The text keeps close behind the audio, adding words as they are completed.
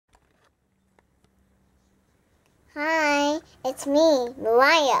Hi, it's me,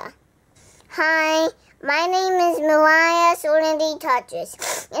 Mariah. Hi, my name is Mariah Serenity Touches.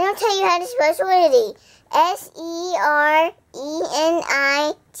 And I'll tell you how to spell Serenity. S-E-R-E-N-I-T-Y.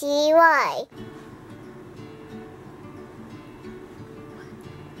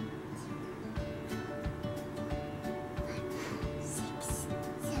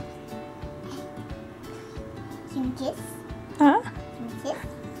 Can you kiss? Huh? Can you kiss?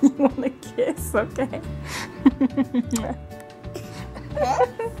 You want to kiss? Okay.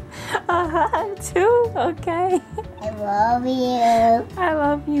 A hug too? Okay. I love you. I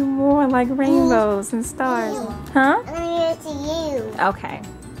love you more, like rainbows and stars. Huh? I'm gonna give it to you. Okay.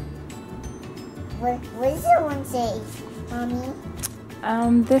 What does that one say, Mommy?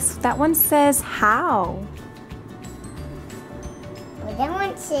 That one says how. What does that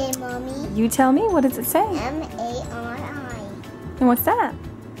one say, Mommy? You tell me. What does it say? M-A-R-I. And what's that?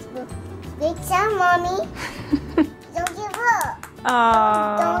 Good job, Mommy. Don't give up.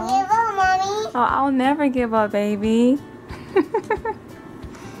 Oh. Don't give up, Mommy. Oh, I'll never give up, baby.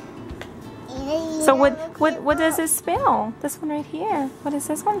 So what does it spell? This one right here. What does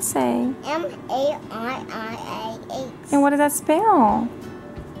this one say? M-A-R-I-A-H. And what does that spell?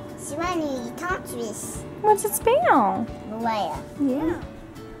 Serenity Touches. What does it spell? Mariah. Yeah.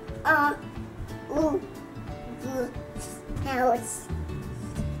 House.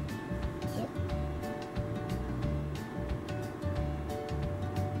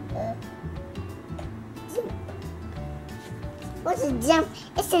 What's a jump?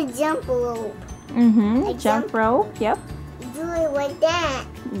 It's a jump rope. Mm-hmm. A Jump rope. Yep. You do it like that.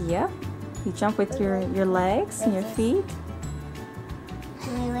 Yep. You jump with your legs and your feet.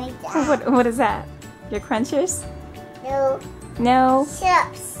 Do it like that. What is that? Your crunchers? No. No.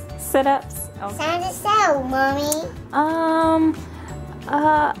 Sit-ups. Sit-ups. Okay. Sound this out, Mommy.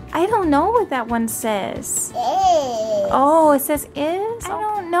 I don't know what that one says. Is. Oh, it says is? I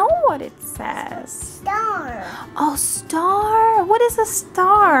don't know what it says. Star. Oh, star. What is a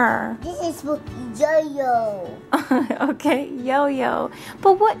star? This is for yo-yo. Okay, yo-yo.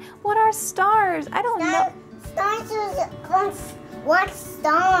 But what are stars? I don't know. Stars are what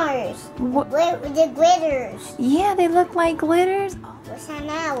stars? What? With the glitters. Yeah, they look like glitters. What's that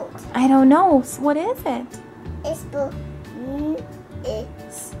out? I don't know. What is it? It's for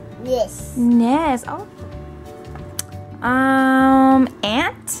it's this. Nest. Oh.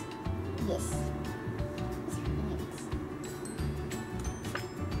 Ant? Yes.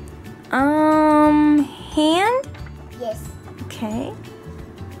 Hand? Yes. Okay.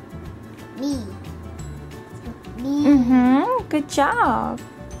 Me. Me. Mm-hmm. Good job.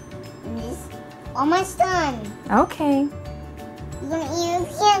 And this. Almost done. Okay. You're gonna eat. You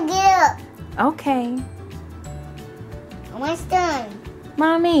can't get up. Okay. Almost done.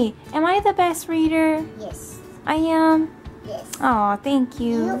 Mommy, am I the best reader? Yes. I am? Yes. Oh, thank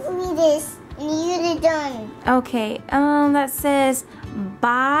You you. read this and you're done. Okay. That says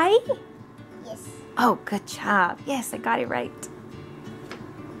bye. Yes. Oh, good job. Yes, I got it right.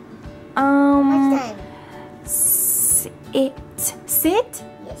 Almost done. Sit.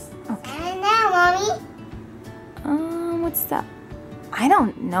 Yes. Okay. And now, Mommy. What's that? I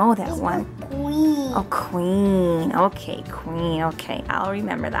don't know that It's one. for Queen. Oh, queen. Okay, queen. Okay, I'll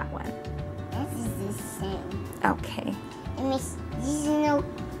remember that one. This is the same. Okay. It makes this is no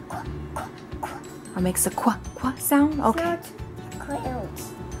It makes a qua sound. Okay.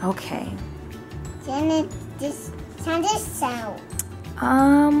 clouds. Okay. Then this sound.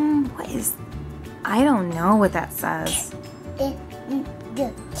 What is? I don't know what that says. The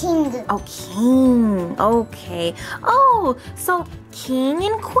king. Oh, king. Okay. Oh, so king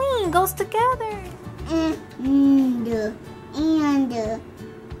and queen goes together. And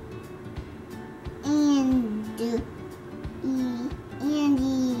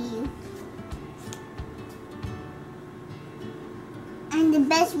I'm the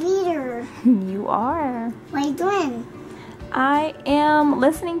best reader. You are. What are you doing? I am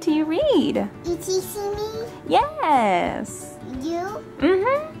listening to you read. You teaching me? Yes. You?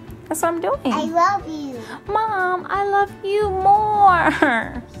 Mm-hmm. That's what I'm doing. I love you. Mom, I love you more.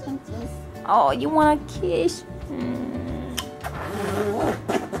 Kisses. Oh, you want a kiss?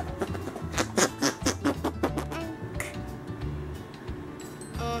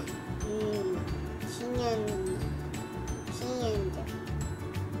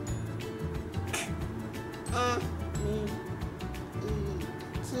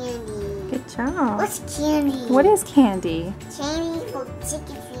 Candy. Good job. What's candy? What is candy? Candy for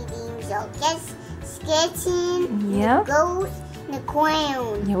chicken feeding, so guess sketching, Yep. the ghost, and the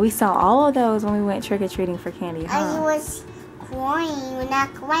clown. Yeah, we saw all of those when we went trick-or-treating for candy, I huh? was clown. crying when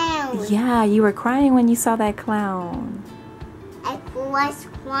that clown. Yeah, you were crying when you saw that clown. I was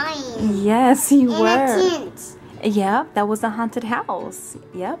crying. Yes, you In were. a tent. Yep, that was a haunted house.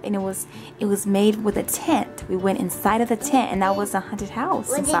 Yep, and it was made with a tent. We went inside of the tent, and that was a haunted house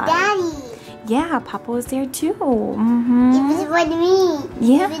With inside. the daddy. Yeah, Papa was there too. It was with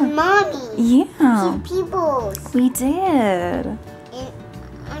me. Yeah. It was with mommy. Yeah, Two people. we did. And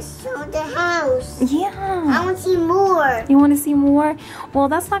I saw the house. I Yeah. want to see more. You want to see more? Well,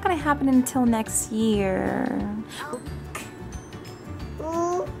 that's not gonna happen until next year.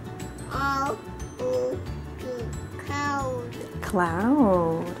 Ooh, oh, ooh, cloud.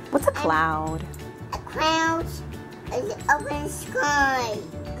 Cloud. What's a cloud? A cloud is up in the sky.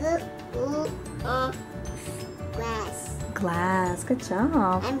 Ooh, grass. Glass. Good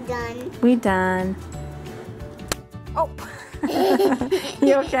job. I'm done. We done. Oh.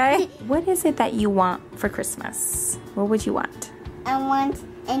 You okay? What is it that you want for Christmas? What would you want? I want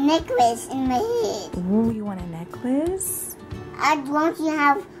a necklace in my head. Ooh, you want a necklace? I want to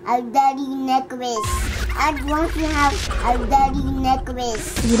have a dirty necklace. I want to have a dirty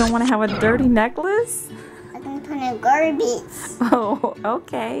necklace. You don't want to have a dirty necklace? I can put in garbage. Oh,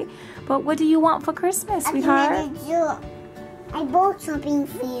 okay. But what do you want for Christmas, sweetheart? I bought something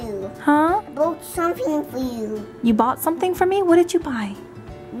for you. Huh? I bought something for you. You bought something for me? What did you buy?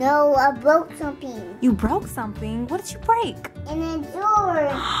 No, I broke something. You broke something? What did you break? In a door.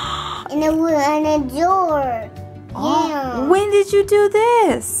 in a door. Yeah. When did you do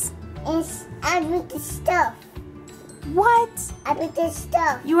this? I put the stuff. What? I put the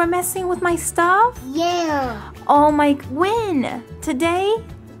stuff. You were messing with my stuff? Yeah. Oh my, when? Today?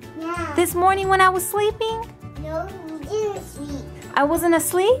 Yeah. This morning when I was sleeping? No, you didn't sleep. I wasn't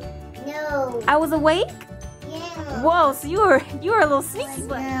asleep? No. I was awake? Yeah. Whoa, so you were a little sneaky.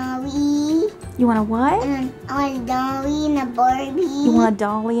 Dolly. You want a what? And I want a dolly and a Barbie. You want a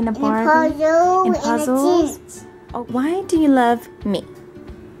dolly and a Barbie? And a puzzle And puzzles? and a tent. Oh, why do you love me?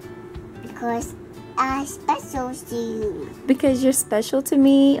 Because I'm special to you. Because you're special to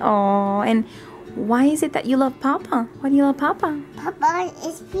me. Oh, and why is it that you love Papa? Why do you love Papa? Papa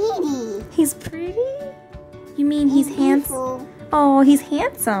is pretty. He's pretty? You mean he's handsome? Beautiful. Oh, he's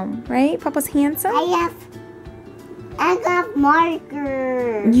handsome, right? Papa's handsome? I got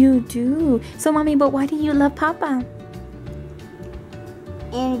marker. You do. So, Mommy, but why do you love Papa?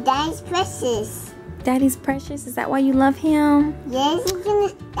 And Daddy's precious. Daddy's precious. Is that why you love him? Yes,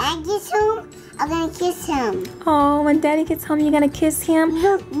 Dad gets home, I'm gonna kiss him. Oh, when Daddy gets home, you're gonna kiss him?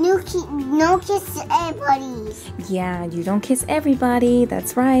 No kiss everybody. Yeah, you don't kiss everybody.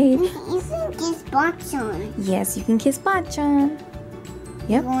 That's right. You can kiss Bachon. Yes, you can kiss Bachan.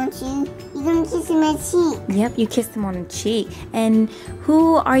 Yep. You're gonna kiss him on the cheek. Yep, you kiss him on the cheek. And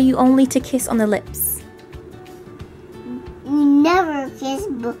who are you only to kiss on the lips? You never kiss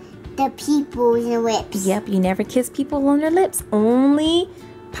the people in the lips. Yep, you never kiss people on their lips. Only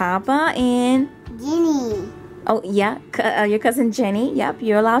Papa and Jenny. oh yeah, your cousin Jenny. Yep,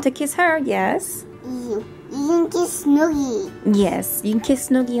 you're allowed to kiss her. Yes. You can kiss Snoogie. Yes, you can kiss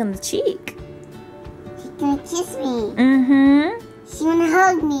Snoogie on the cheek. She's gonna kiss me. Mm-hmm. She wanna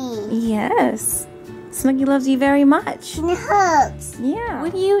hug me. Yes. Snoogie loves you very much. She wanna hugs. Yeah.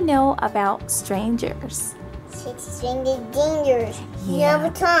 What do you know about strangers? Strangers dangerous. You Yeah. never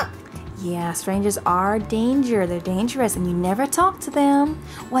talk. Yeah, strangers are They're dangerous, and you never talk to them.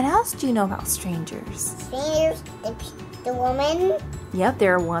 What else do you know about strangers? Strangers, the woman, Yep,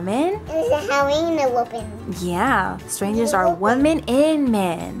 they're a woman. and there's a hyena woman. Yeah, strangers are women and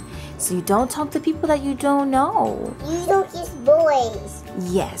men. So you don't talk to people that you don't know. You don't kiss boys.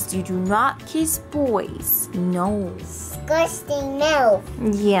 Yes, you do not kiss boys. No. Disgusting mouth.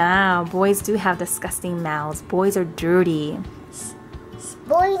 Yeah, boys do have disgusting mouths. Boys are dirty.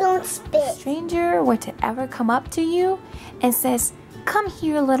 Boys don't spit. Stranger were to ever come up to you and says, "Come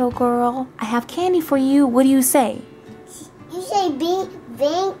here, little girl. I have candy for you." What do you say? You say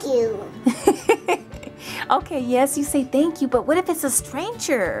thank you. Okay, yes, you say thank you, but what if it's a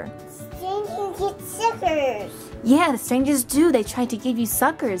stranger? Strangers get suckers. Yeah, the strangers do. They try to give you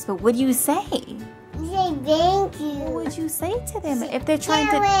suckers, but what do you say? You say thank you. What would you say to them if they're trying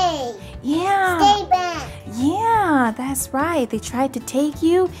Get to... away. Yeah. Stay back. Yeah, that's right. They tried to take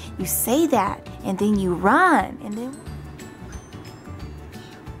you. You say that, and then you run, and then...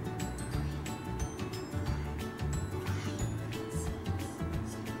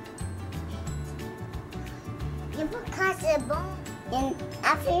 You put a bone, and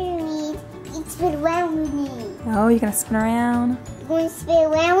after you need, you spin around with me. Oh, you're gonna spin around? You going to spin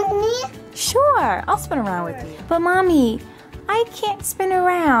around with me? Sure, I'll spin around with you. But Mommy, I can't spin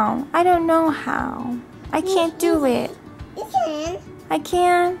around. I don't know how. I can't do it. You can. I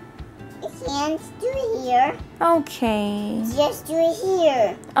can? You can. Do it here. Okay. Just do it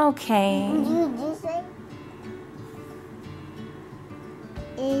here. Okay. Do this way.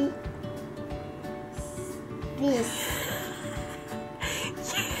 This.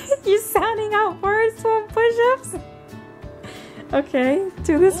 You're sounding out words for push-ups? Okay,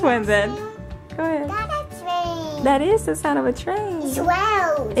 do this one then. Go ahead. That's a train. That is the sound of a train. It's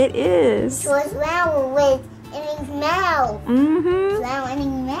loud. It is. It was loud with in his mouth. Mm-hmm. Loud in his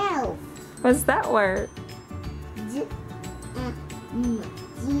mouth. What's that word?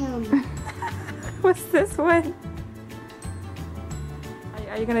 What's this one?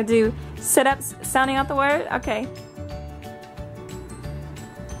 Are you gonna do sit-ups sounding out the word? Okay.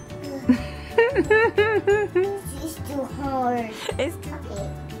 It's too hard. It's Okay.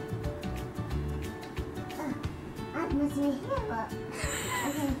 I must my hair up. I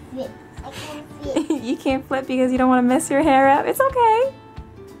can't fit. I can't fit. You can't flip because you don't want to mess your hair up. It's okay.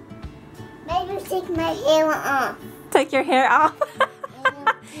 Maybe take my hair off. Take your hair off. And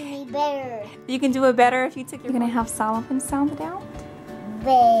it'll do me better. You can do it better if you took. You're gonna have Solomon sound it out.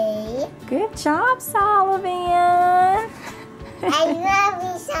 Babe. Good job, Solomon. I love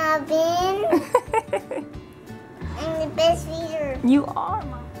you, Sabin. I'm the best reader. You are,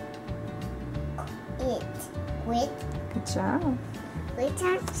 Mom. It. With. Good job. With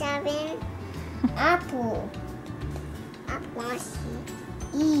Sabin. Apple. Apple.